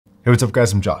Hey, what's up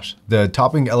guys, I'm Josh. The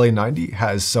Topping LA90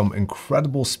 has some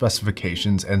incredible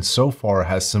specifications and so far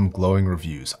has some glowing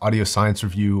reviews. Audio Science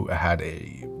Review had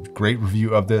a great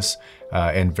review of this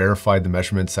and verified the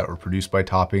measurements that were produced by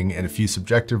Topping, and a few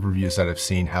subjective reviews that I've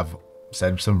seen have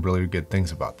said some really good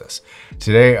things about this.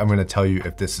 Today, I'm gonna tell you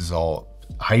if this is all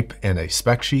hype and a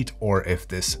spec sheet or if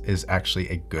this is actually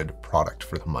a good product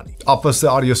for the money. Office, the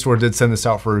audio store, did send this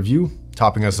out for review.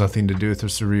 Topping has nothing to do with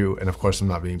this review, and of course I'm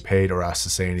not being paid or asked to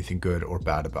say anything good or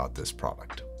bad about this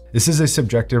product. This is a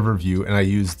subjective review, and I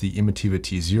used the Emotiva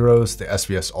T0s, the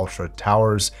SVS Ultra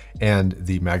Towers, and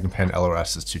the Magnapan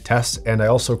LRSs to test, and I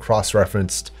also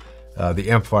cross-referenced the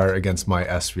amplifier against my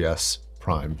SVS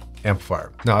Prime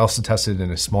amplifier. Now I also tested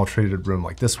in a small treated room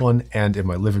like this one and in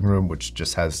my living room, which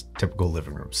just has typical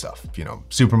living room stuff. You know,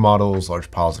 supermodels, large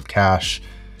piles of cash,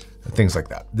 things like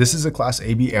that. This is a Class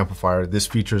AB amplifier. This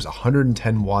features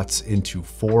 110 watts into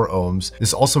 4 ohms.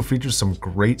 This also features some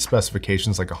great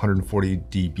specifications like 140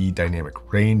 dB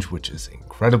dynamic range, which is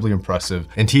incredibly impressive,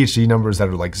 and THD numbers that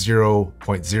are like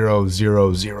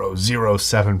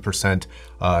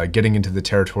 0.00007%, getting into the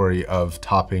territory of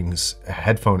Topping's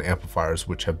headphone amplifiers,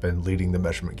 which have been leading the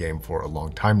measurement game for a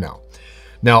long time now.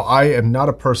 Now, I am not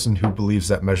a person who believes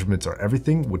that measurements are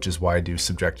everything, which is why I do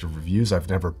subjective reviews. I've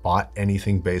never bought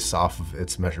anything based off of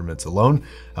its measurements alone.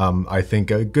 I think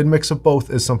a good mix of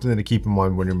both is something to keep in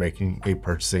mind when you're making a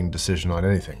purchasing decision on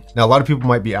anything. Now, a lot of people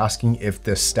might be asking if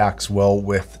this stacks well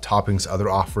with Topping's other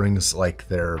offerings like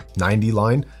their 90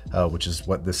 line, which is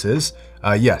what this is.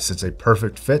 Yes, it's a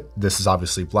perfect fit. This is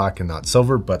obviously black and not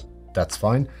silver, but that's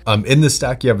fine. In this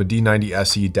stack, you have a D90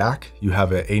 SE DAC, you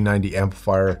have an A90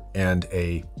 amplifier, and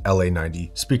a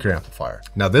LA90 speaker amplifier.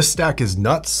 Now this stack is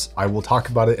nuts. I will talk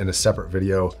about it in a separate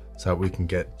video so that we can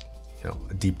get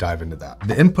a deep dive into that.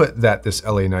 The input that this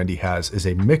LA90 has is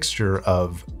a mixture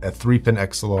of a 3-pin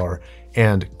XLR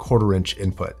and 1/4 inch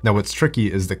input. Now what's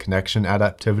tricky is the connection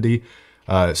adaptivity.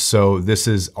 So this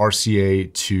is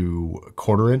RCA to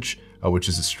 1/4 inch, which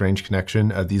is a strange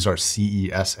connection. These are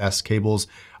CESS cables.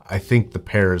 I think the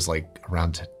pair is like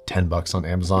around 10 bucks on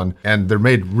Amazon, and they're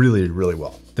made really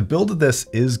well. The build of this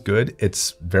is good.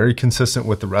 It's very consistent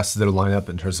with the rest of their lineup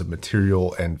in terms of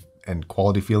material and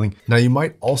quality feeling. Now you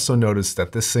might also notice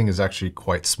that this thing is actually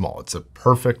quite small. It's a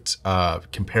perfect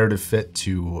comparative fit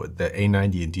to the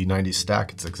A90 and D90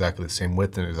 stack. It's exactly the same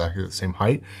width and exactly the same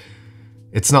height.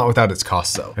 It's not without its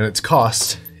cost though, and its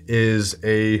cost is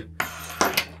a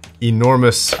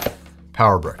enormous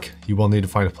power brick. You will need to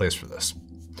find a place for this.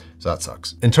 So that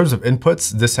sucks. In terms of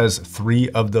inputs, this has 3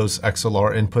 of those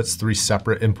XLR inputs, 3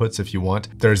 separate inputs if you want.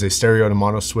 There's a stereo to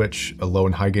mono switch, a low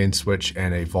and high gain switch,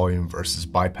 and a volume versus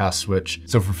bypass switch.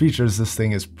 So for features, this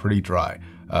thing is pretty dry.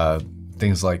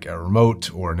 Things like a remote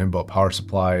or an inbuilt power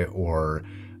supply or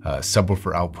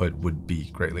subwoofer output would be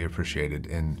greatly appreciated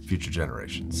in future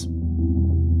generations.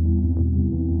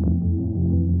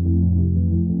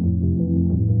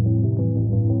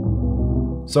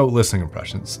 So listening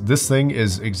impressions. This thing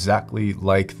is exactly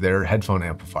like their headphone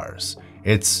amplifiers.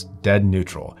 It's dead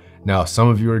neutral. Now, some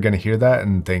of you are gonna hear that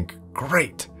and think,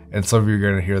 great. And some of you are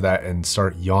gonna hear that and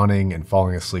start yawning and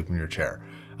falling asleep in your chair.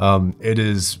 It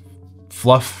is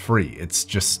fluff free. It's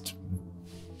just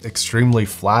extremely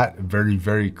flat,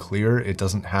 very clear. It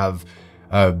doesn't have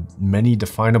many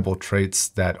definable traits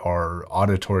that are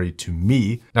auditory to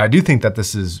me. Now, I do think that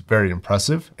this is very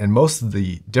impressive, and most of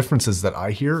the differences that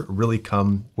I hear really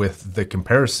come with the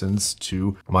comparisons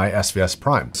to my SVS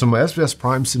Prime. So my SVS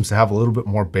Prime seems to have a little bit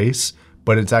more bass,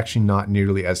 but it's actually not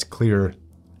nearly as clear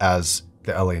as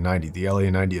the LA90. The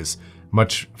LA90 is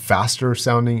much faster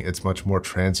sounding. It's much more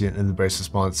transient in the bass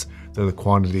response, though the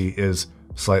quantity is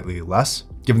slightly less.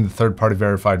 Given the third-party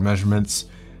verified measurements,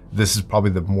 this is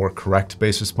probably the more correct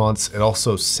bass response. It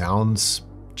also sounds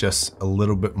just a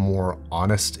little bit more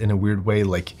honest in a weird way.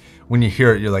 Like when you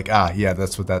hear it, you're like, ah, yeah,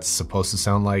 that's what that's supposed to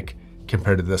sound like.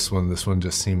 Compared to this one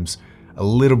just seems a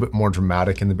little bit more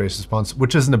dramatic in the bass response,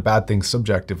 which isn't a bad thing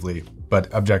subjectively,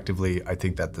 but objectively, I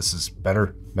think that this is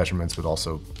better. Measurements would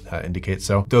also indicate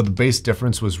so. Though the bass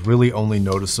difference was really only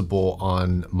noticeable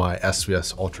on my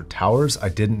SVS Ultra Towers, I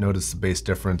didn't notice the bass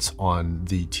difference on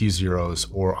the T0s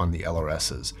or on the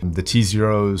LRSs. The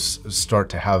T0s start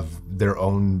to have their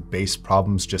own bass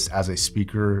problems just as a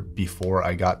speaker before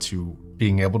I got to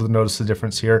being able to notice the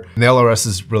difference here. And the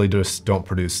LRSs really just don't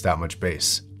produce that much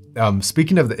bass.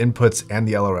 Speaking of the inputs and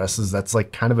the LRSs, that's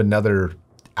like kind of another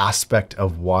aspect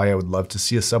of why I would love to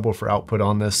see a subwoofer output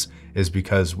on this, is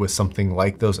because with something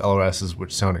like those LRSs,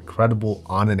 which sound incredible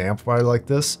on an amplifier like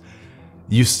this,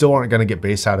 you still aren't gonna get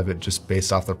bass out of it just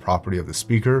based off the property of the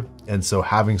speaker. And so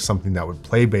having something that would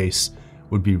play bass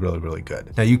would be really, really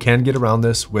good. Now you can get around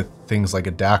this with things like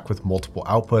a DAC with multiple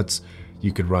outputs.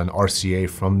 You could run RCA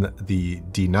from the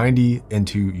D90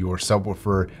 into your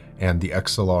subwoofer and the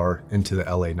XLR into the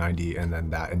LA90 and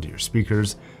then that into your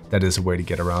speakers. That is a way to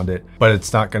get around it, but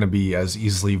it's not going to be as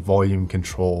easily volume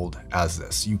controlled as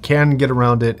this. You can get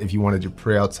around it if you wanted your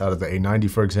pre-outs out of the A90,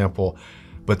 for example,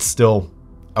 but still,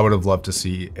 I would have loved to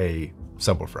see a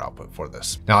subwoofer output for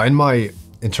this. Now, in my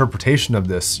interpretation of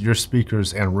this, your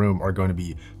speakers and room are going to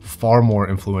be far more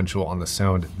influential on the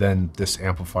sound than this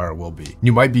amplifier will be.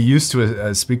 You might be used to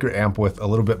a speaker amp with a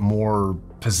little bit more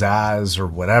pizzazz or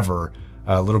whatever,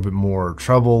 a little bit more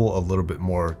treble, a little bit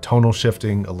more tonal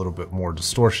shifting, a little bit more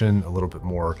distortion, a little bit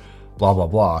more blah, blah,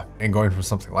 blah. And going from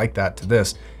something like that to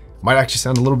this might actually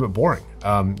sound a little bit boring.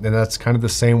 And that's kind of the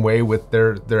same way with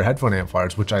their headphone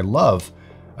amplifiers, which I love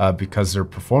because their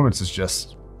performance is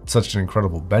just such an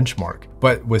incredible benchmark.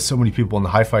 But with so many people in the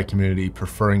hi-fi community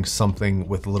preferring something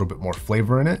with a little bit more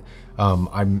flavor in it,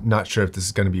 I'm not sure if this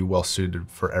is going to be well suited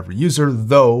for every user,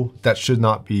 though that should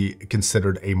not be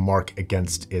considered a mark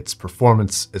against its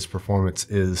performance. Its performance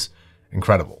is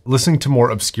incredible. Listening to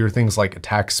more obscure things like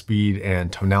attack speed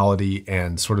and tonality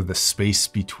and sort of the space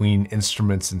between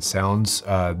instruments and sounds,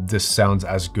 this sounds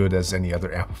as good as any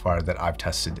other amplifier that I've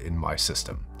tested in my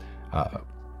system.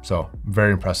 So I'm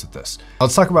very impressed with this.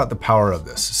 Let's talk about the power of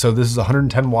this. So this is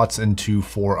 110 watts into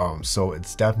 4 ohms. So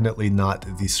it's definitely not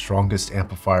the strongest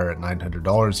amplifier at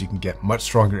 $900. You can get much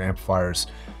stronger amplifiers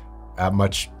at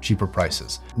much cheaper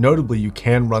prices. Notably, you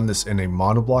can run this in a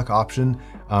monoblock option.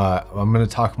 I'm going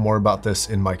to talk more about this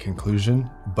in my conclusion,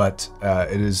 but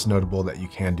it is notable that you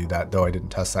can do that, though I didn't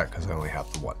test that because I only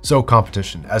have the one. So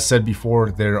competition. As said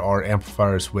before, there are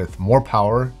amplifiers with more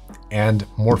power and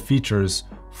more features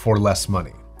for less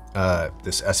money.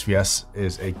 This SVS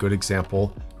is a good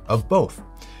example of both.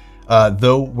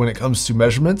 Though when it comes to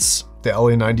measurements, the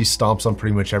LA90 stomps on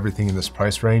pretty much everything in this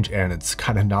price range, and it's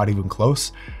kind of not even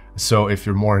close. So if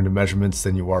you're more into measurements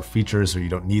than you are features, or you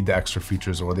don't need the extra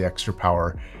features or the extra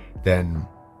power, then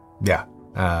yeah,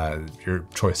 your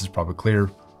choice is probably clear,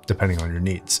 depending on your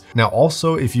needs. Now,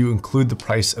 also, if you include the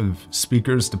price of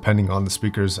speakers, depending on the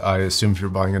speakers, I assume if you're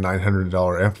buying a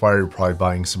 $900 amplifier, you're probably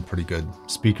buying some pretty good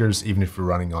speakers, even if you're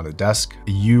running on a desk.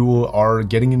 You are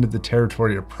getting into the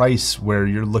territory of price where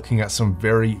you're looking at some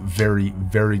very, very,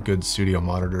 very good studio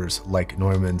monitors like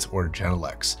Neumann's or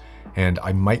Genelecs. And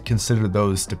I might consider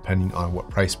those depending on what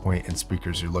price point and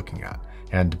speakers you're looking at,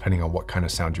 and depending on what kind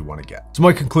of sound you want to get. So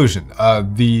my conclusion,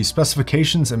 the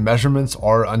specifications and measurements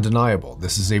are undeniable.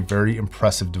 This is a very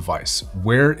impressive device.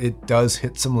 Where it does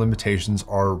hit some limitations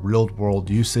are real world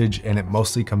usage, and it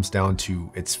mostly comes down to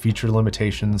its feature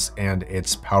limitations and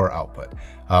its power output.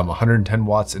 110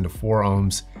 watts into 4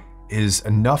 ohms is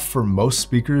enough for most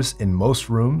speakers in most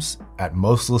rooms at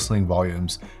most listening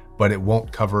volumes, but it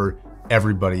won't cover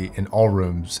everybody in all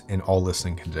rooms in all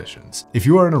listening conditions. If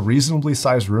you are in a reasonably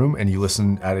sized room and you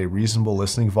listen at a reasonable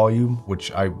listening volume,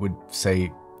 which I would say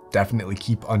definitely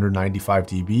keep under 95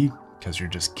 dB because you're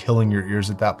just killing your ears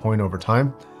at that point over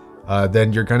time,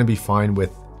 then you're going to be fine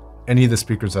with any of the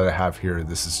speakers that I have here.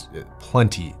 This is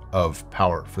plenty of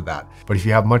power for that. But if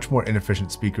you have much more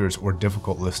inefficient speakers or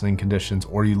difficult listening conditions,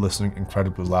 or you listening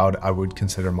incredibly loud, I would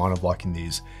consider monoblocking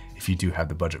these if you do have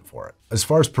the budget for it. As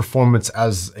far as performance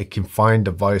as a confined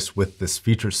device with this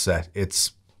feature set,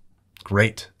 it's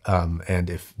great. And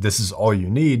if this is all you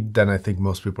need, then I think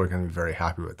most people are going to be very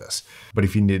happy with this. But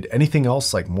if you need anything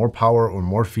else like more power or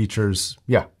more features,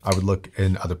 yeah, I would look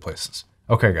in other places.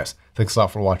 Okay guys, thanks a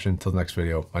lot for watching. Until the next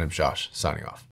video, my name's Josh, signing off.